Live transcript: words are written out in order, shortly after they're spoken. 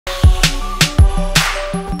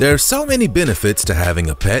There are so many benefits to having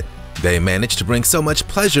a pet. They manage to bring so much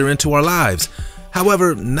pleasure into our lives.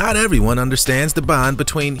 However, not everyone understands the bond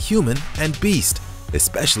between human and beast,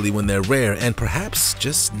 especially when they're rare and perhaps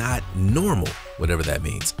just not normal, whatever that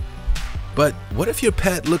means. But what if your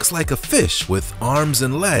pet looks like a fish with arms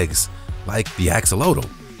and legs, like the axolotl?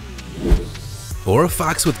 Or a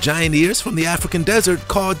fox with giant ears from the African desert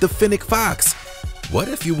called the fennec fox? What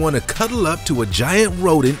if you want to cuddle up to a giant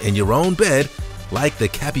rodent in your own bed, like the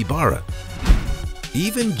capybara?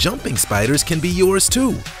 Even jumping spiders can be yours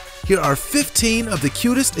too. Here are 15 of the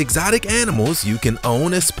cutest exotic animals you can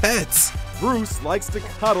own as pets. Bruce likes to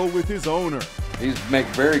cuddle with his owner. These make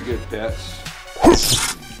very good pets.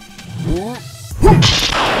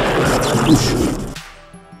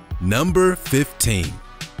 Number 15.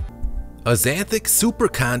 Axanthic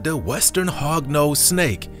superconda western hognose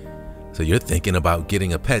snake. So you're thinking about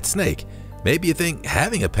getting a pet snake. Maybe you think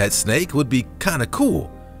having a pet snake would be kinda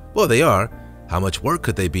cool. Well, they are. How much work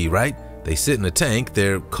could they be, right? They sit in a tank,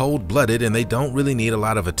 they're cold-blooded, and they don't really need a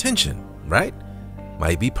lot of attention, right?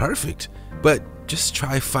 Might be perfect, but just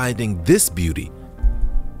try finding this beauty.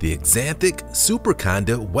 The Axanthic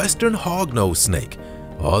superconda western hognose snake.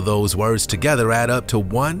 All those words together add up to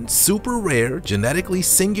one super rare, genetically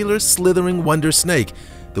singular slithering wonder snake.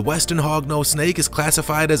 The western hognose snake is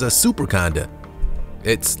classified as a superconda.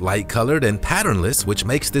 It's light-colored and patternless, which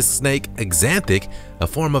makes this snake axanthic, a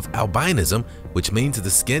form of albinism, which means the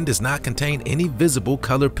skin does not contain any visible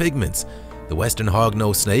color pigments. The western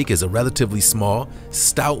hognose snake is a relatively small,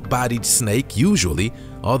 stout-bodied snake usually,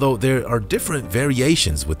 although there are different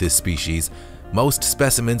variations with this species. Most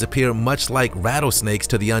specimens appear much like rattlesnakes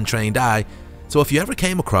to the untrained eye, so if you ever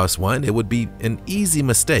came across one, it would be an easy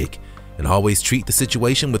mistake. And always treat the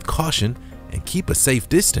situation with caution and keep a safe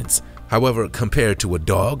distance. However, compared to a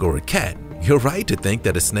dog or a cat, you're right to think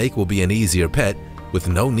that a snake will be an easier pet. With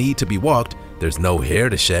no need to be walked, there's no hair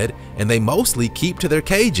to shed, and they mostly keep to their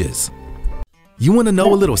cages. You want to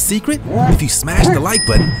know a little secret? If you smash the like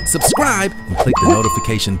button, subscribe, and click the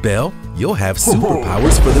notification bell, you'll have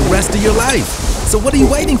superpowers for the rest of your life. So what are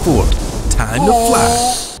you waiting for? Time to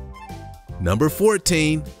fly. Number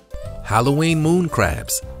 14. Halloween moon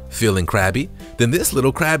crabs. Feeling crabby? Then this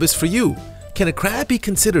little crab is for you. Can a crab be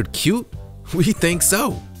considered cute? We think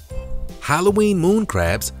so. Halloween moon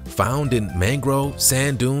crabs, found in mangrove,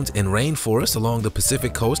 sand dunes, and rainforests along the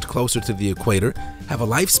Pacific coast closer to the equator, have a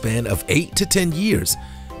lifespan of 8 to 10 years.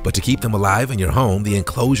 But to keep them alive in your home, the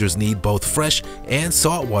enclosures need both fresh and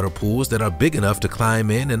saltwater pools that are big enough to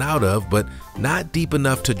climb in and out of, but not deep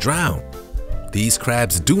enough to drown. These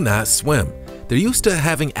crabs do not swim. They're used to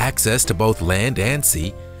having access to both land and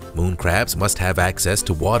sea. Moon crabs must have access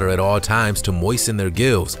to water at all times to moisten their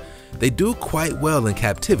gills. They do quite well in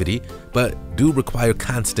captivity, but do require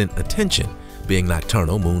constant attention. Being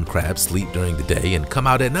nocturnal, moon crabs sleep during the day and come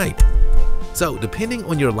out at night. So, depending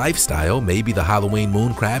on your lifestyle, maybe the Halloween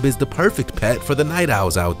moon crab is the perfect pet for the night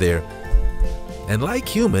owls out there. And like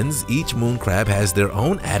humans, each moon crab has their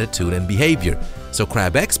own attitude and behavior. So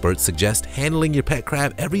crab experts suggest handling your pet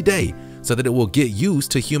crab every day so that it will get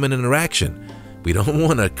used to human interaction. We don't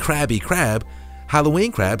want a crabby crab.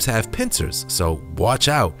 Halloween crabs have pincers, so watch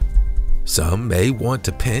out. Some may want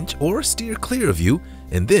to pinch or steer clear of you,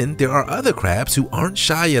 and then there are other crabs who aren't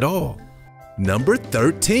shy at all. Number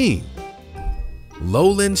 13.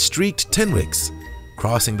 Lowland streaked tenrecs.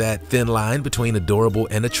 Crossing that thin line between adorable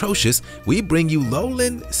and atrocious, we bring you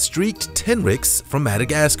lowland streaked tenrecs from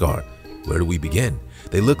Madagascar. Where do we begin?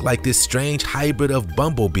 They look like this strange hybrid of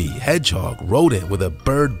bumblebee, hedgehog, rodent with a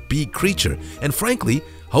bird beak creature. And frankly,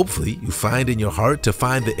 hopefully you find in your heart to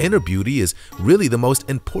find the inner beauty is really the most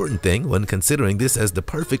important thing when considering this as the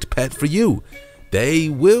perfect pet for you. They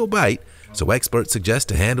will bite, so experts suggest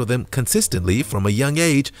to handle them consistently from a young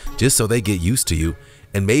age just so they get used to you.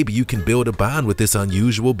 And maybe you can build a bond with this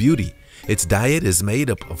unusual beauty. Its diet is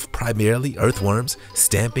made up of primarily earthworms,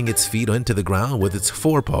 stamping its feet into the ground with its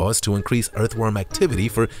forepaws to increase earthworm activity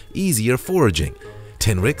for easier foraging.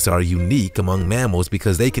 Tenrecs are unique among mammals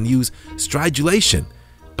because they can use stridulation,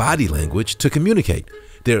 body language, to communicate.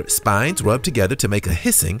 Their spines rub together to make a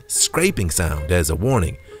hissing, scraping sound as a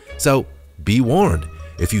warning. So be warned,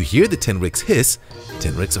 if you hear the tenrecs hiss,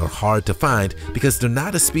 tenrecs are hard to find because they're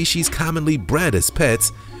not a species commonly bred as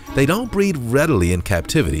pets. They don't breed readily in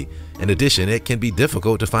captivity. In addition, it can be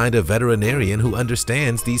difficult to find a veterinarian who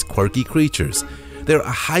understands these quirky creatures. They're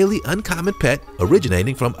a highly uncommon pet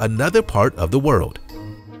originating from another part of the world.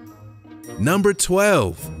 Number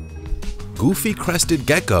 12. Goofy crested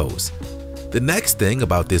geckos. The next thing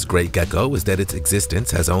about this great gecko is that its existence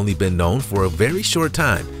has only been known for a very short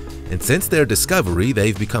time, And since their discovery,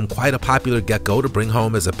 they've become quite a popular gecko to bring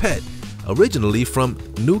home as a pet, originally from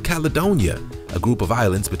New Caledonia, a group of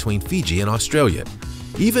islands between Fiji and Australia.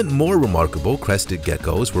 Even more remarkable, crested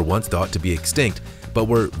geckos were once thought to be extinct, but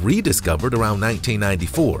were rediscovered around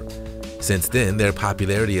 1994. Since then, their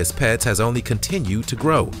popularity as pets has only continued to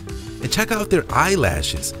grow. And check out their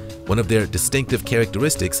eyelashes, one of their distinctive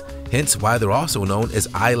characteristics, hence why they're also known as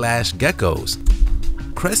eyelash geckos.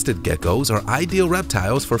 Crested geckos are ideal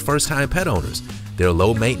reptiles for first-time pet owners. They're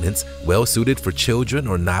low maintenance, well suited for children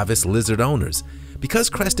or novice lizard owners.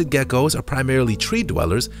 Because crested geckos are primarily tree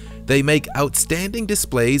dwellers, they make outstanding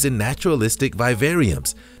displays in naturalistic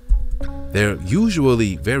vivariums. They're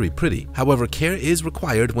usually very pretty, however care is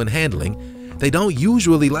required when handling. They don't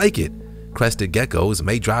usually like it. Crested geckos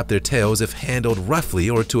may drop their tails if handled roughly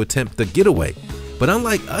or to attempt the getaway, but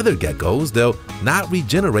unlike other geckos, they'll not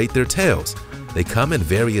regenerate their tails. They come in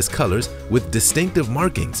various colors with distinctive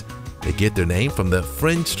markings. They get their name from the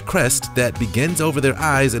fringed crest that begins over their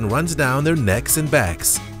eyes and runs down their necks and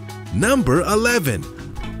backs. Number 11.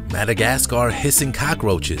 Madagascar hissing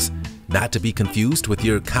cockroaches. Not to be confused with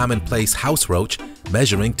your commonplace house roach,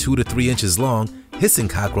 measuring 2 to 3 inches long, hissing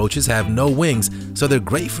cockroaches have no wings, so they're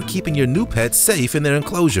great for keeping your new pets safe in their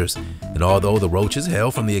enclosures. And although the roaches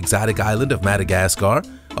hail from the exotic island of Madagascar,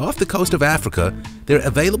 off the coast of Africa, they're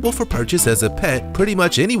available for purchase as a pet pretty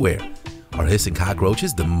much anywhere. Are hissing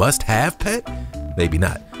cockroaches the must-have pet? Maybe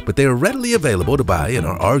not, but they are readily available to buy and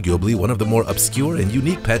are arguably one of the more obscure and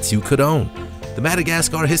unique pets you could own. The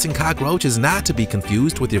Madagascar hissing cockroach is not to be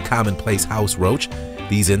confused with your commonplace house roach.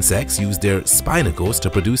 These insects use their spinacles to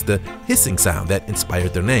produce the hissing sound that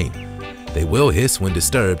inspired their name. They will hiss when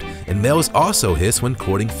disturbed, and males also hiss when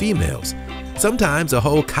courting females. Sometimes a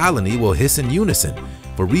whole colony will hiss in unison,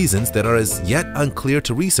 for reasons that are as yet unclear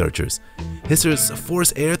to researchers. Hissers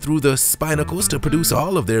force air through the spinacles to produce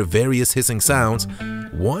all of their various hissing sounds.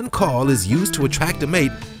 One call is used to attract a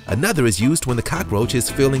mate, another is used when the cockroach is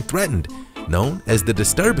feeling threatened, known as the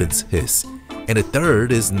disturbance hiss, and a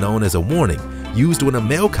third is known as a warning, used when a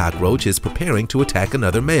male cockroach is preparing to attack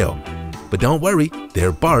another male. But don't worry,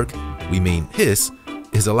 their bark, we mean hiss,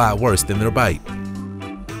 is a lot worse than their bite.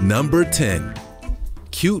 Number 10.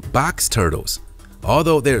 Cute box turtles.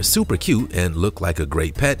 Although they're super cute and look like a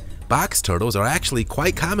great pet, box turtles are actually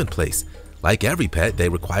quite commonplace. Like every pet, they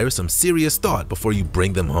require some serious thought before you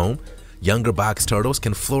bring them home. Younger box turtles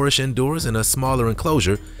can flourish indoors in a smaller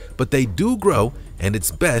enclosure, but they do grow, and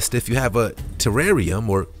it's best if you have a terrarium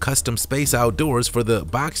or custom space outdoors for the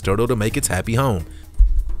box turtle to make its happy home.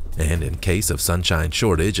 And in case of sunshine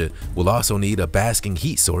shortage, it will also need a basking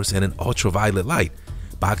heat source and an ultraviolet light.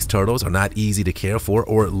 Box turtles are not easy to care for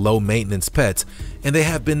or low-maintenance pets, and they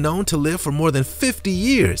have been known to live for more than 50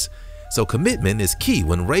 years. So commitment is key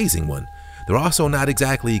when raising one. They're also not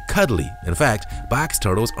exactly cuddly. In fact, box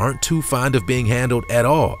turtles aren't too fond of being handled at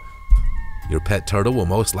all. Your pet turtle will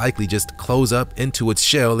most likely just close up into its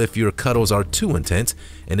shell if your cuddles are too intense,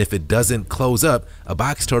 and if it doesn't close up, a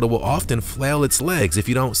box turtle will often flail its legs if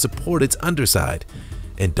you don't support its underside.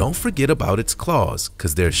 And don't forget about its claws,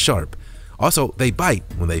 because they're sharp. Also, they bite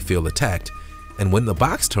when they feel attacked. And when the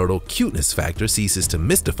box turtle cuteness factor ceases to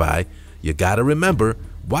mystify, you gotta remember,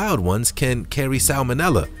 wild ones can carry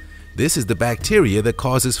salmonella. This is the bacteria that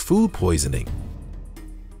causes food poisoning.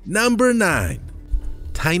 Number 9.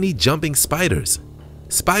 Tiny jumping spiders.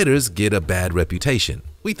 Spiders get a bad reputation,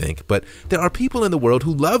 we think, but there are people in the world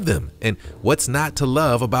who love them. And what's not to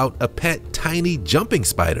love about a pet tiny jumping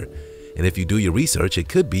spider? And if you do your research, it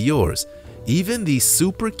could be yours. Even these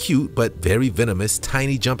super cute but very venomous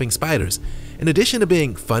tiny jumping spiders. In addition to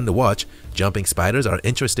being fun to watch, jumping spiders are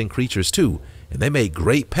interesting creatures too, and they make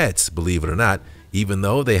great pets, believe it or not, even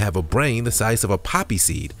though they have a brain the size of a poppy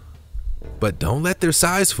seed. But don't let their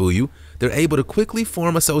size fool you. They're able to quickly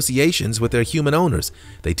form associations with their human owners.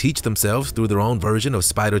 They teach themselves through their own version of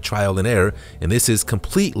spider trial and error, and this is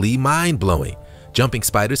completely mind-blowing. Jumping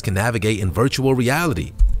spiders can navigate in virtual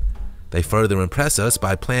reality. They further impress us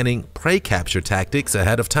by planning prey capture tactics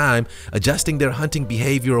ahead of time, adjusting their hunting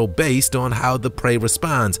behavioral based on how the prey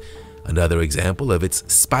responds. Another example of its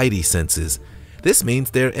spidey senses. This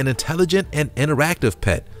means they're an intelligent and interactive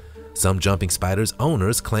pet. Some jumping spiders'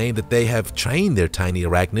 owners claim that they have trained their tiny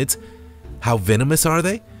arachnids. How venomous are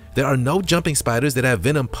they? There are no jumping spiders that have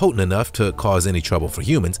venom potent enough to cause any trouble for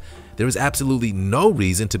humans. There is absolutely no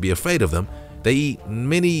reason to be afraid of them. They eat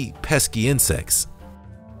many pesky insects.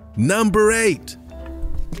 Number 8.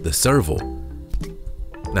 The serval.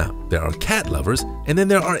 Now, there are cat lovers, and then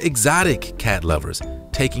there are exotic cat lovers,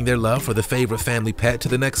 taking their love for the favorite family pet to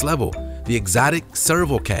the next level, the exotic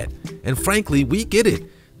serval cat. And frankly, we get it.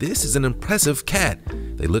 This is an impressive cat.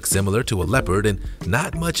 They look similar to a leopard and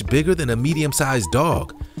not much bigger than a medium-sized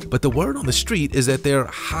dog. But the word on the street is that they're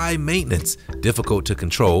high maintenance, difficult to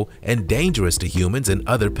control, and dangerous to humans and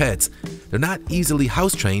other pets. They're not easily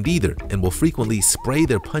house-trained either and will frequently spray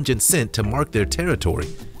their pungent scent to mark their territory.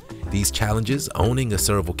 These challenges owning a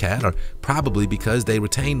serval cat are probably because they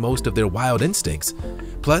retain most of their wild instincts.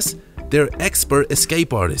 Plus, they're expert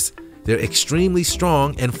escape artists. They're extremely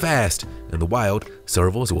strong and fast. In the wild,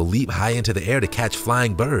 servals will leap high into the air to catch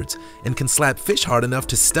flying birds and can slap fish hard enough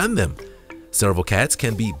to stun them. Serval cats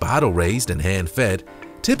can be bottle raised and hand fed.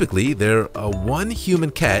 Typically, they're a one human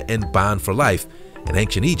cat and bond for life. In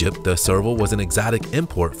ancient Egypt, the serval was an exotic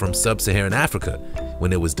import from sub-Saharan Africa.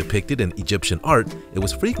 When it was depicted in Egyptian art, it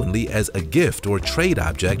was frequently as a gift or trade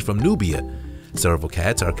object from Nubia. Serval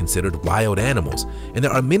cats are considered wild animals, and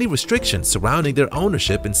there are many restrictions surrounding their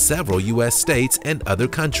ownership in several U.S. states and other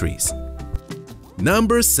countries.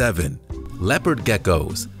 Number 7. Leopard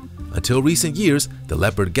geckos. Until recent years, the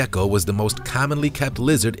leopard gecko was the most commonly kept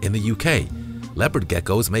lizard in the UK. Leopard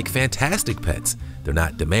geckos make fantastic pets. They're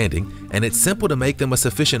not demanding, and it's simple to make them a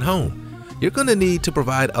sufficient home. You're going to need to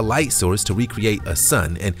provide a light source to recreate a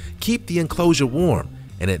sun and keep the enclosure warm.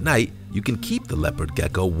 And at night, you can keep the leopard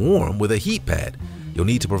gecko warm with a heat pad. You'll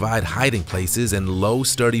need to provide hiding places and low,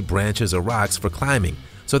 sturdy branches or rocks for climbing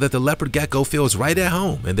so that the leopard gecko feels right at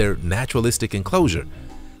home in their naturalistic enclosure.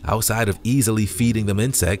 Outside of easily feeding them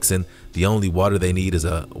insects and the only water they need is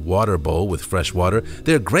a water bowl with fresh water,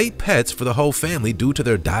 they're great pets for the whole family due to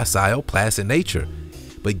their docile, placid nature.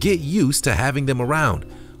 But get used to having them around.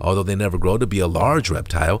 Although they never grow to be a large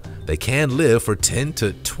reptile, they can live for 10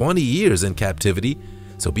 to 20 years in captivity,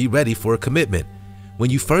 so be ready for a commitment. When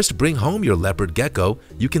you first bring home your leopard gecko,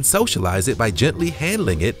 you can socialize it by gently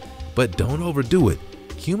handling it, but don't overdo it.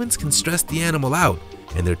 Humans can stress the animal out,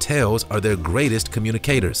 and their tails are their greatest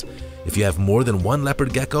communicators. If you have more than one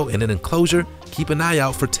leopard gecko in an enclosure, keep an eye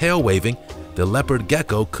out for tail waving. The leopard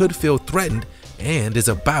gecko could feel threatened and is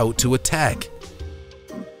about to attack.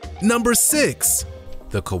 Number 6.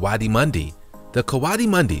 The coati-mundi. The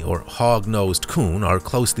coati-mundi, or hog-nosed coon, are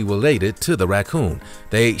closely related to the raccoon.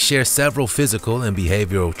 They share several physical and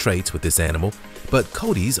behavioral traits with this animal, but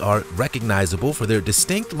coatis are recognizable for their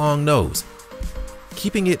distinct long nose.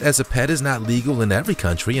 Keeping it as a pet is not legal in every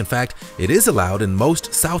country. In fact, it is allowed in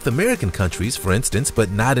most South American countries, for instance, but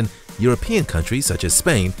not in European countries such as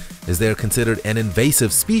Spain, as they are considered an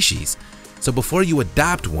invasive species. So before you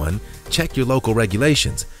adopt one, check your local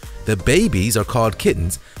regulations. The babies are called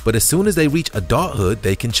kittens, but as soon as they reach adulthood,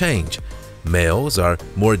 they can change. Males are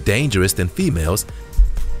more dangerous than females,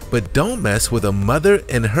 but don't mess with a mother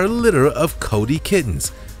and her litter of coati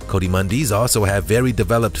kittens. Coati-mundis also have very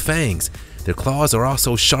developed fangs. Their claws are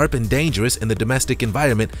also sharp and dangerous in the domestic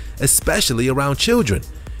environment, especially around children.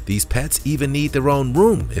 These pets even need their own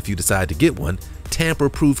room if you decide to get one,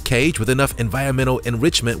 tamper-proof cage with enough environmental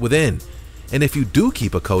enrichment within. And if you do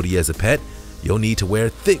keep a coati as a pet, you'll need to wear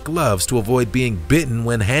thick gloves to avoid being bitten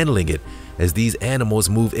when handling it, as these animals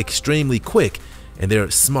move extremely quick and they're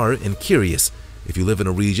smart and curious. If you live in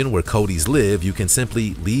a region where coatis live, you can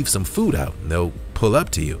simply leave some food out and they'll pull up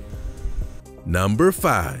to you. Number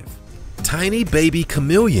 5. Tiny baby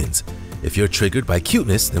chameleons. If you're triggered by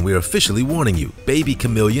cuteness, then we're officially warning you. Baby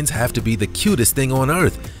chameleons have to be the cutest thing on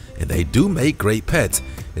earth, and they do make great pets.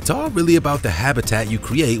 It's all really about the habitat you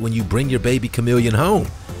create when you bring your baby chameleon home.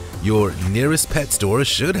 Your nearest pet store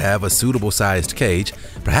should have a suitable sized cage,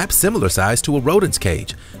 perhaps similar size to a rodent's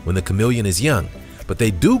cage, when the chameleon is young, but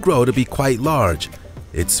they do grow to be quite large.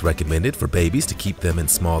 It's recommended for babies to keep them in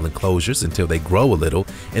small enclosures until they grow a little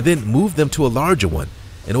and then move them to a larger one.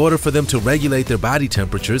 In order for them to regulate their body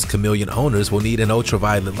temperatures, chameleon owners will need an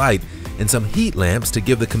ultraviolet light and some heat lamps to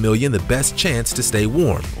give the chameleon the best chance to stay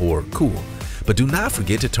warm or cool. But do not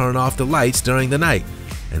forget to turn off the lights during the night.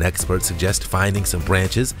 An expert suggests finding some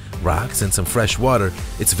branches, rocks, and some fresh water.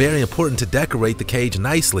 It's very important to decorate the cage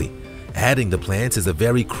nicely. Adding the plants is a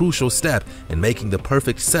very crucial step in making the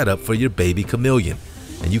perfect setup for your baby chameleon.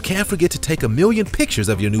 And you can't forget to take a million pictures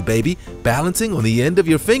of your new baby balancing on the end of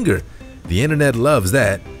your finger. The internet loves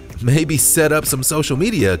that. Maybe set up some social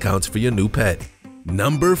media accounts for your new pet.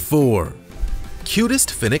 Number 4.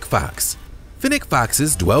 Cutest fennec fox. Fennec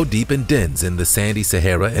foxes dwell deep in dens in the sandy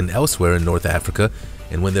Sahara and elsewhere in North Africa,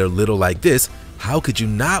 and when they're little like this, how could you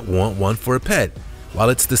not want one for a pet? While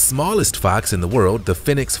it's the smallest fox in the world, the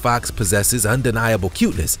fennec fox possesses undeniable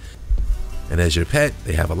cuteness. And as your pet,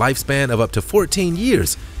 they have a lifespan of up to 14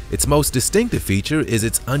 years. Its most distinctive feature is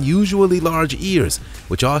its unusually large ears,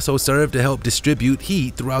 which also serve to help distribute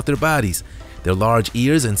heat throughout their bodies. Their large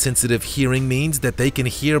ears and sensitive hearing means that they can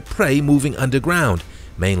hear prey moving underground,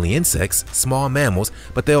 mainly insects, small mammals,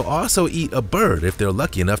 but they'll also eat a bird if they're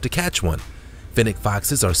lucky enough to catch one. Fennec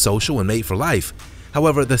foxes are social and mate for life.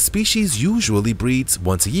 However, the species usually breeds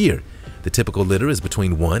once a year. The typical litter is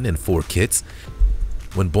between 1 and 4 kits.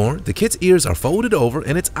 When born, the kit's ears are folded over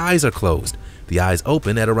and its eyes are closed. The eyes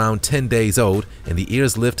open at around 10 days old and the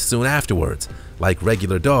ears lift soon afterwards. Like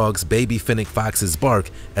regular dogs, baby fennec foxes bark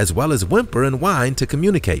as well as whimper and whine to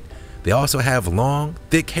communicate. They also have long,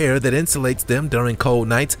 thick hair that insulates them during cold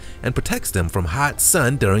nights and protects them from hot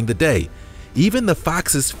sun during the day. Even the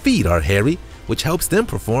fox's feet are hairy, which helps them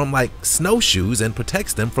perform like snowshoes and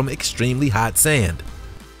protects them from extremely hot sand.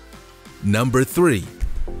 Number 3.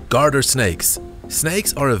 Garter snakes.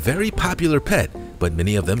 Snakes are a very popular pet, but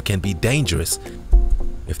many of them can be dangerous.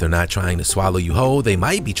 If they're not trying to swallow you whole, they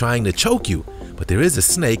might be trying to choke you. But there is a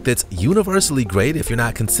snake that's universally great if you're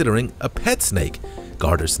not considering a pet snake.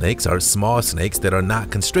 Garter snakes are small snakes that are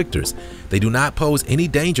not constrictors. They do not pose any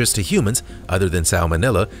dangers to humans other than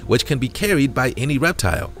salmonella, which can be carried by any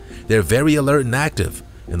reptile. They're very alert and active.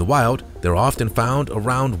 In the wild, they're often found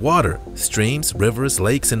around water, streams, rivers,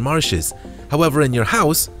 lakes, and marshes. However, in your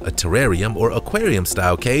house, a terrarium or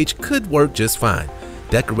aquarium-style cage could work just fine,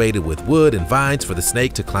 decorated with wood and vines for the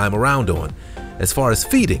snake to climb around on. As far as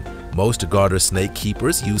feeding, most garter snake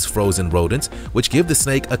keepers use frozen rodents, which give the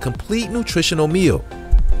snake a complete nutritional meal.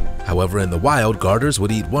 However, in the wild, garters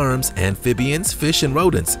would eat worms, amphibians, fish, and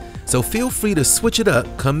rodents, so feel free to switch it up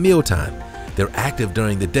come mealtime. They're active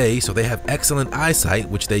during the day, so they have excellent eyesight,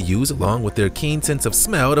 which they use along with their keen sense of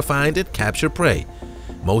smell to find and capture prey.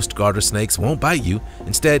 Most garter snakes won't bite you.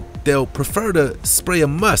 Instead, they'll prefer to spray a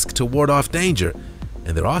musk to ward off danger.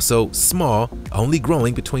 And they're also small, only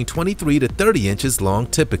growing between 23 to 30 inches long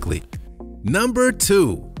typically. Number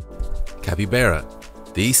 2. Capybara.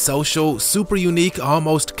 These social, super unique,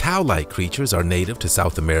 almost cow-like creatures are native to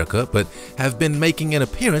South America, but have been making an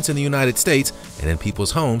appearance in the United States and in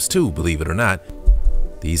people's homes too, believe it or not.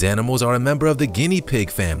 These animals are a member of the guinea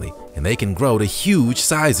pig family, and they can grow to huge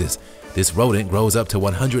sizes. This rodent grows up to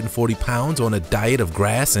 140 pounds on a diet of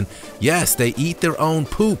grass, and yes, they eat their own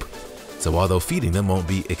poop. So although feeding them won't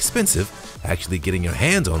be expensive, actually getting your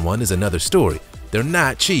hands on one is another story. They're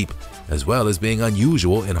not cheap, as well as being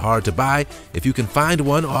unusual and hard to buy. If you can find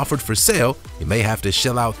one offered for sale, you may have to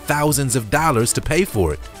shell out thousands of dollars to pay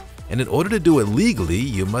for it. And in order to do it legally,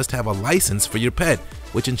 you must have a license for your pet,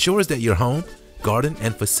 which ensures that your home, garden,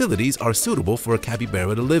 and facilities are suitable for a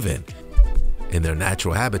capybara to live in. In their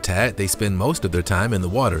natural habitat, they spend most of their time in the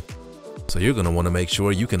water, so you're going to want to make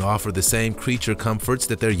sure you can offer the same creature comforts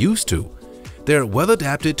that they're used to. They're well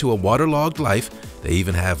adapted to a waterlogged life. They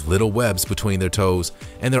even have little webs between their toes,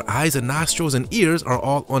 and their eyes and nostrils and ears are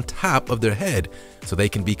all on top of their head, so they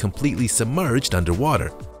can be completely submerged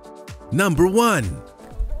underwater. Number 1.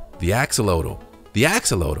 The axolotl. The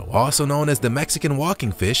axolotl, also known as the Mexican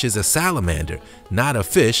walking fish, is a salamander, not a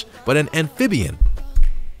fish, but an amphibian.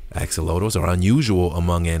 Axolotls are unusual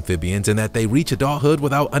among amphibians in that they reach adulthood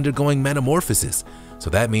without undergoing metamorphosis. So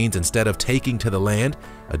that means instead of taking to the land,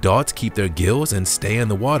 adults keep their gills and stay in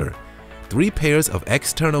the water. 3 pairs of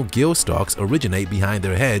external gill stalks originate behind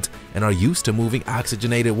their heads and are used to moving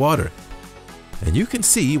oxygenated water. And you can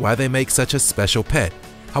see why they make such a special pet.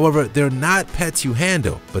 However, they're not pets you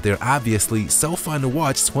handle, but they're obviously so fun to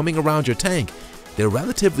watch swimming around your tank. They're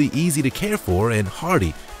relatively easy to care for and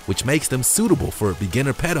hardy, which makes them suitable for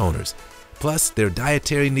beginner pet owners. Plus, their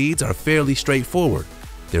dietary needs are fairly straightforward.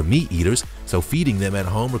 They're meat eaters, so feeding them at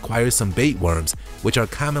home requires some bait worms, which are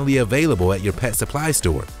commonly available at your pet supply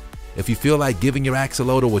store. If you feel like giving your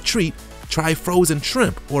axolotl a treat, try frozen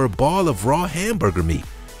shrimp or a ball of raw hamburger meat.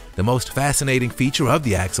 The most fascinating feature of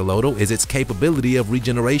the axolotl is its capability of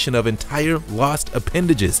regeneration of entire lost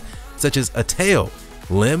appendages, such as a tail,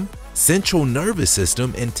 limb, central nervous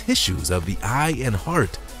system, and tissues of the eye and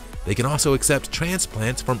heart. They can also accept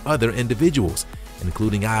transplants from other individuals,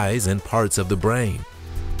 including eyes and parts of the brain.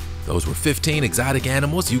 Those were 15 exotic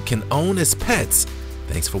animals you can own as pets.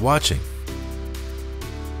 Thanks for watching.